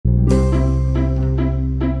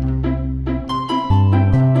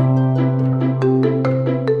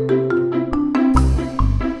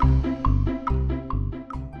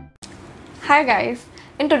Hi guys,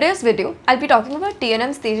 in today's video I'll be talking about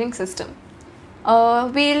TNM staging system.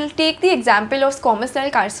 We'll take the example of squamous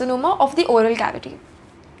cell carcinoma of the oral cavity.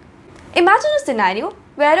 Imagine a scenario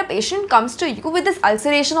where a patient comes to you with this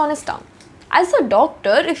ulceration on his tongue. As a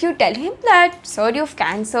doctor, if you tell him that sir, you have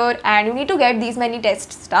cancer and you need to get these many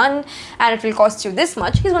tests done and it will cost you this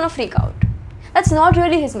much, he's gonna freak out. That's not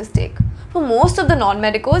really his mistake. For most of the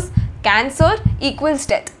non-medicos, cancer equals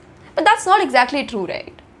death. But that's not exactly true,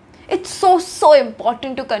 right? It's so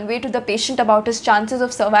important to convey to the patient about his chances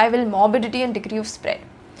of survival, morbidity and degree of spread.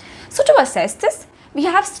 So to assess this, we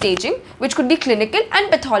have staging, which could be clinical and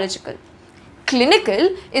pathological.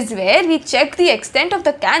 Clinical is where we check the extent of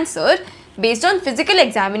the cancer based on physical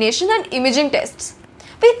examination and imaging tests.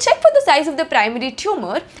 We check for the size of the primary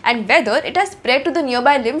tumour and whether it has spread to the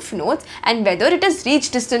nearby lymph nodes and whether it has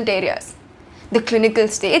reached distant areas. The clinical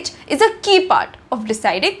stage is a key part of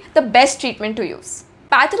deciding the best treatment to use.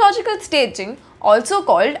 Pathological staging, also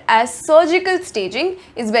called as surgical staging,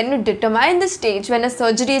 is when you determine the stage when a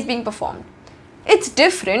surgery is being performed. It's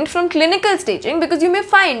different from clinical staging because you may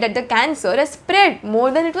find that the cancer has spread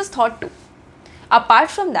more than it was thought to.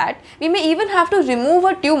 Apart from that, we may even have to remove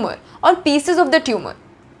a tumour or pieces of the tumour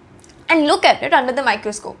and look at it under the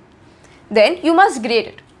microscope. Then you must grade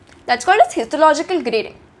it. That's called as histological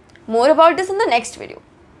grading. More about this in the next video.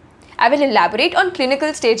 I will elaborate on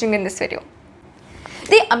clinical staging in this video.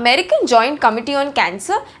 The American Joint Committee on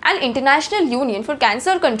Cancer and International Union for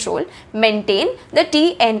Cancer Control maintain the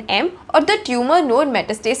TNM or the Tumour Node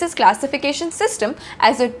Metastasis classification system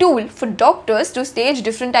as a tool for doctors to stage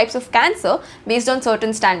different types of cancer based on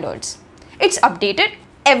certain standards. It's updated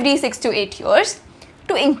every 6 to 8 years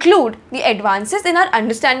to include the advances in our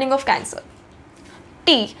understanding of cancer.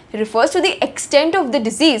 T refers to the extent of the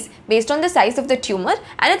disease based on the size of the tumour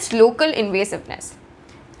and its local invasiveness.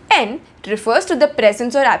 N refers to the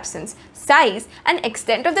presence or absence, size and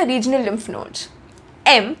extent of the regional lymph nodes.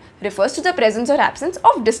 M refers to the presence or absence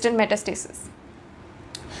of distant metastasis.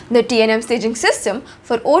 The TNM staging system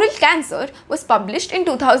for oral cancer was published in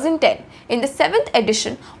 2010 in the 7th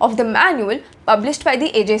edition of the manual published by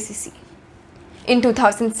the AJCC. In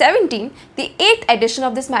 2017, the 8th edition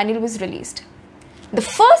of this manual was released. The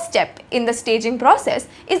first step in the staging process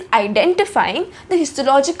is identifying the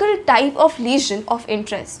histological type of lesion of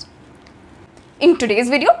interest. In today's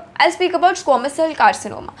video, I'll speak about squamous cell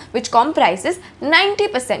carcinoma, which comprises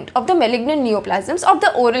 90% of the malignant neoplasms of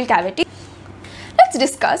the oral cavity. Let's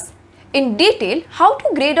discuss in detail how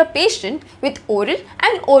to grade a patient with oral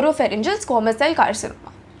and oropharyngeal squamous cell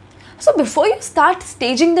carcinoma. So before you start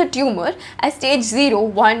staging the tumour as stage 0,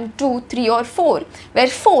 1, 2, 3 or 4, where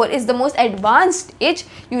 4 is the most advanced stage,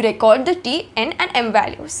 you record the T, N and M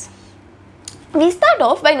values. We start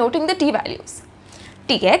off by noting the T values.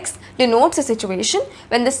 Tx denotes a situation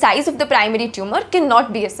when the size of the primary tumour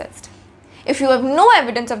cannot be assessed. If you have no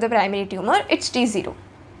evidence of the primary tumour, it's T0.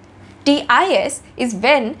 Tis is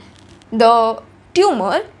when the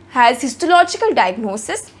tumour has histological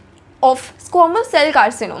diagnosis of squamous cell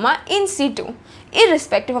carcinoma in situ,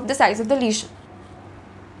 irrespective of the size of the lesion.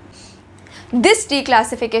 This T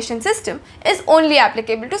classification system is only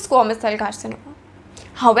applicable to squamous cell carcinoma.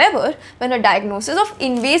 However, when a diagnosis of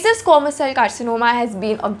invasive squamous cell carcinoma has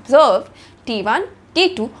been observed, T1,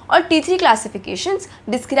 T2 or T3 classifications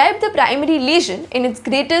describe the primary lesion in its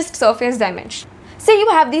greatest surface dimension. Say you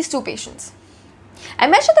have these two patients. I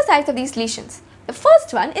measure the size of these lesions. The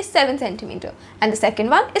first one is 7 cm and the second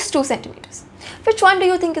one is 2 cm. Which one do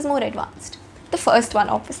you think is more advanced? The first one,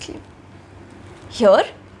 obviously. Here,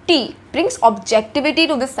 T brings objectivity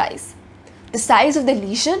to the size. The size of the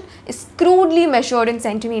lesion is crudely measured in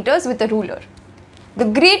centimeters with a ruler. The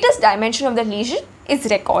greatest dimension of the lesion is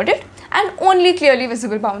recorded and only clearly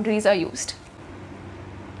visible boundaries are used.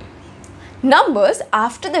 Numbers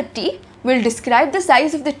after the T will describe the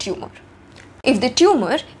size of the tumour. If the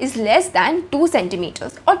tumour is less than 2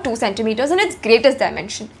 cm or 2 cm in its greatest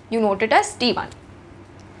dimension, you note it as T1.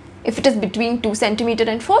 If it is between 2 cm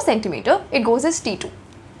and 4 cm, it goes as T2.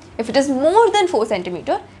 If it is more than 4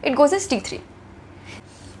 cm, it goes as T3.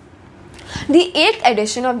 The 8th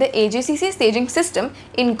edition of the AJCC staging system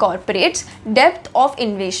incorporates depth of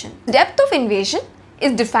invasion. Depth of invasion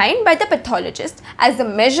is defined by the pathologist as the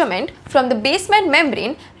measurement from the basement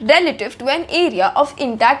membrane relative to an area of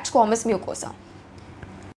intact squamous mucosa.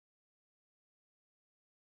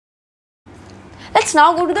 Let's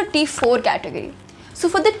now go to the T4 category. So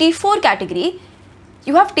for the T4 category,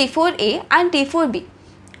 you have T4A and T4B.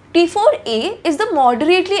 T4A is the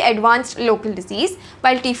moderately advanced local disease,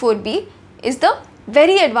 while T4B is the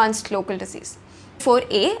very advanced local disease.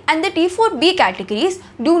 T4A and the T4B categories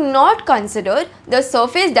do not consider the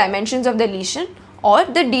surface dimensions of the lesion or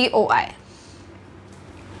the DOI.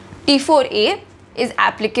 T4A is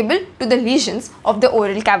applicable to the lesions of the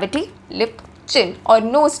oral cavity, lip, chin or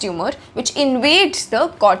nose tumour which invades the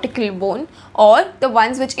cortical bone, or the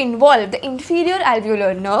ones which involve the inferior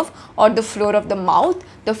alveolar nerve or the floor of the mouth,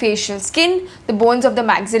 the facial skin, the bones of the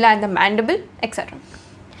maxilla and the mandible, etc.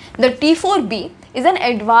 The T4B is an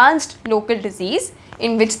advanced local disease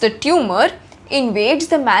in which the tumour invades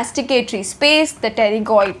the masticatory space, the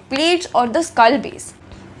pterygoid plates or the skull base.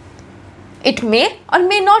 It may or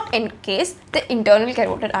may not encase the internal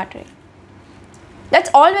carotid artery. That's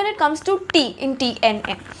all when it comes to T in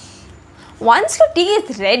TNM. Once your T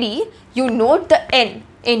is ready, you note the N,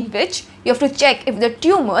 in which you have to check if the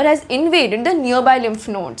tumour has invaded the nearby lymph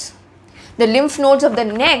nodes. The lymph nodes of the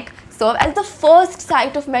neck serve as the first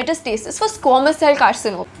site of metastasis for squamous cell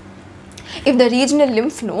carcinoma. If the regional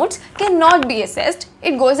lymph nodes cannot be assessed,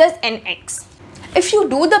 it goes as NX. If you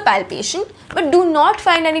do the palpation but do not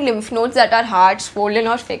find any lymph nodes that are hard, swollen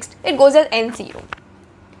or fixed, it goes as N0.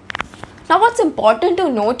 Now what's important to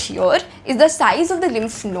note here is the size of the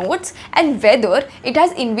lymph nodes and whether it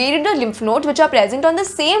has invaded the lymph nodes which are present on the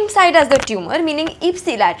same side as the tumour, meaning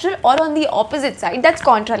ipsilateral, or on the opposite side, that's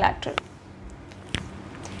contralateral.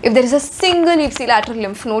 If there is a single ipsilateral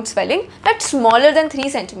lymph node swelling that's smaller than 3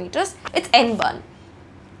 cm, it's N1.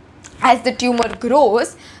 As the tumour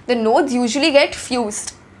grows, the nodes usually get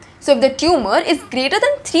fused. So if the tumour is greater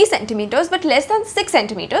than 3 cm but less than 6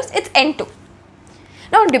 cm, it's N2.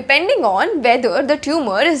 Now depending on whether the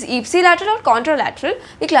tumour is ipsilateral or contralateral,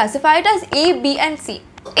 we classify it as A, B and C.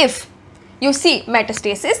 If you see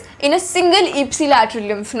metastasis in a single ipsilateral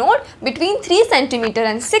lymph node between 3 cm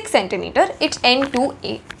and 6 cm, it's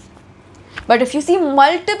N2A. But if you see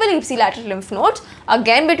multiple ipsilateral lymph nodes,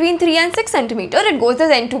 again between 3 and 6 cm, it goes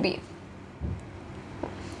as N2B.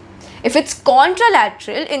 If it's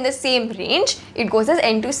contralateral in the same range, it goes as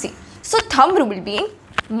N2C. So thumb rule being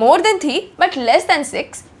more than 3 but less than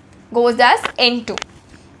 6 goes as N2.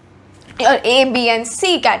 Your A, B and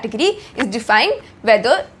C category is defined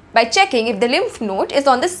whether by checking if the lymph node is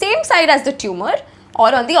on the same side as the tumour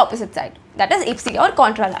or on the opposite side, that is ipsi or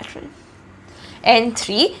contralateral.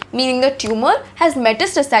 N3 meaning the tumour has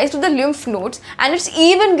metastasized to the lymph nodes and it's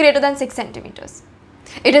even greater than 6 cm.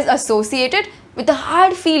 It is associated with a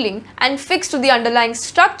hard feeling and fixed to the underlying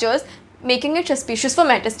structures, making it suspicious for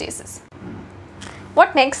metastasis.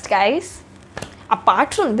 What next, guys?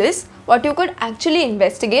 Apart from this, what you could actually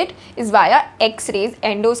investigate is via X-rays,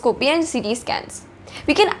 endoscopy and CT scans.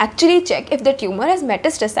 We can actually check if the tumour has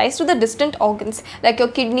metastasized to the distant organs like your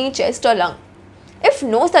kidney, chest or lung. If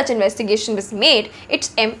no such investigation was made,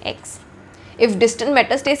 it's MX. If distant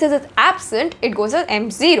metastasis is absent, it goes as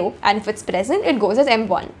M0, and if it's present, it goes as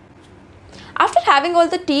M1. After having all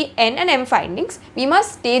the T, N and M findings, we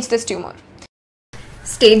must stage this tumour.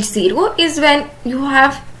 Stage 0 is when you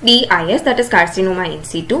have TIS, that is carcinoma in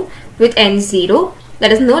situ, with N0,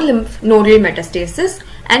 that is no lymph nodal metastasis,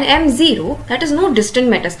 and M0, that is no distant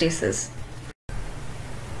metastasis.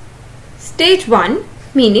 Stage 1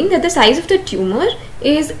 meaning that the size of the tumour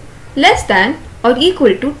is less than or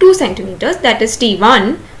equal to 2 cm, that is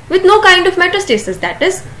T1, with no kind of metastasis, that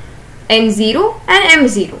is N0 and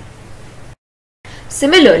M0.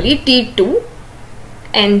 Similarly, T2,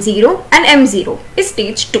 N0 and M0 is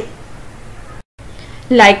stage 2.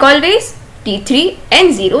 Like always, T3,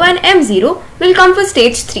 N0 and M0 will come for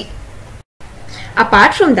stage 3.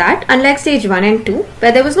 Apart from that, unlike stage 1 and 2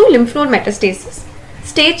 where there was no lymph node metastasis,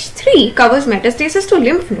 stage 3 covers metastasis to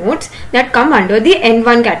lymph nodes that come under the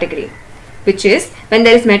N1 category, which is when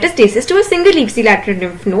there is metastasis to a single ipsilateral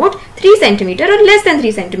lymph node 3 cm or less than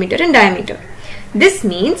 3 cm in diameter. This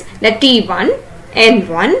means that T1,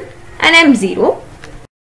 N1 and M0,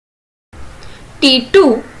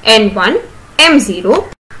 T2, N1,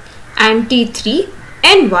 M0 and T3,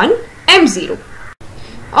 N1, M0.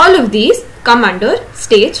 All of these come under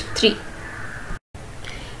stage 3.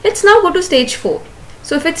 Let's now go to stage 4.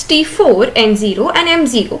 So if it's T4, N0 and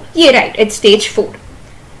M0, yeah right, it's stage 4.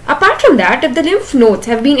 Apart from that, if the lymph nodes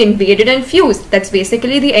have been invaded and fused, that's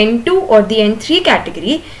basically the N2 or the N3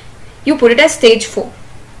 category, you put it as stage 4.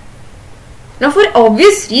 Now for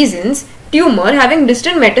obvious reasons, tumour having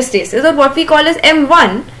distant metastasis or what we call as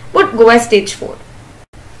M1 would go as stage 4.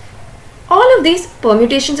 All of these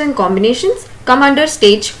permutations and combinations come under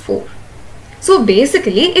stage 4. So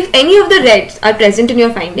basically, if any of the reds are present in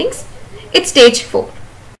your findings, it's stage 4.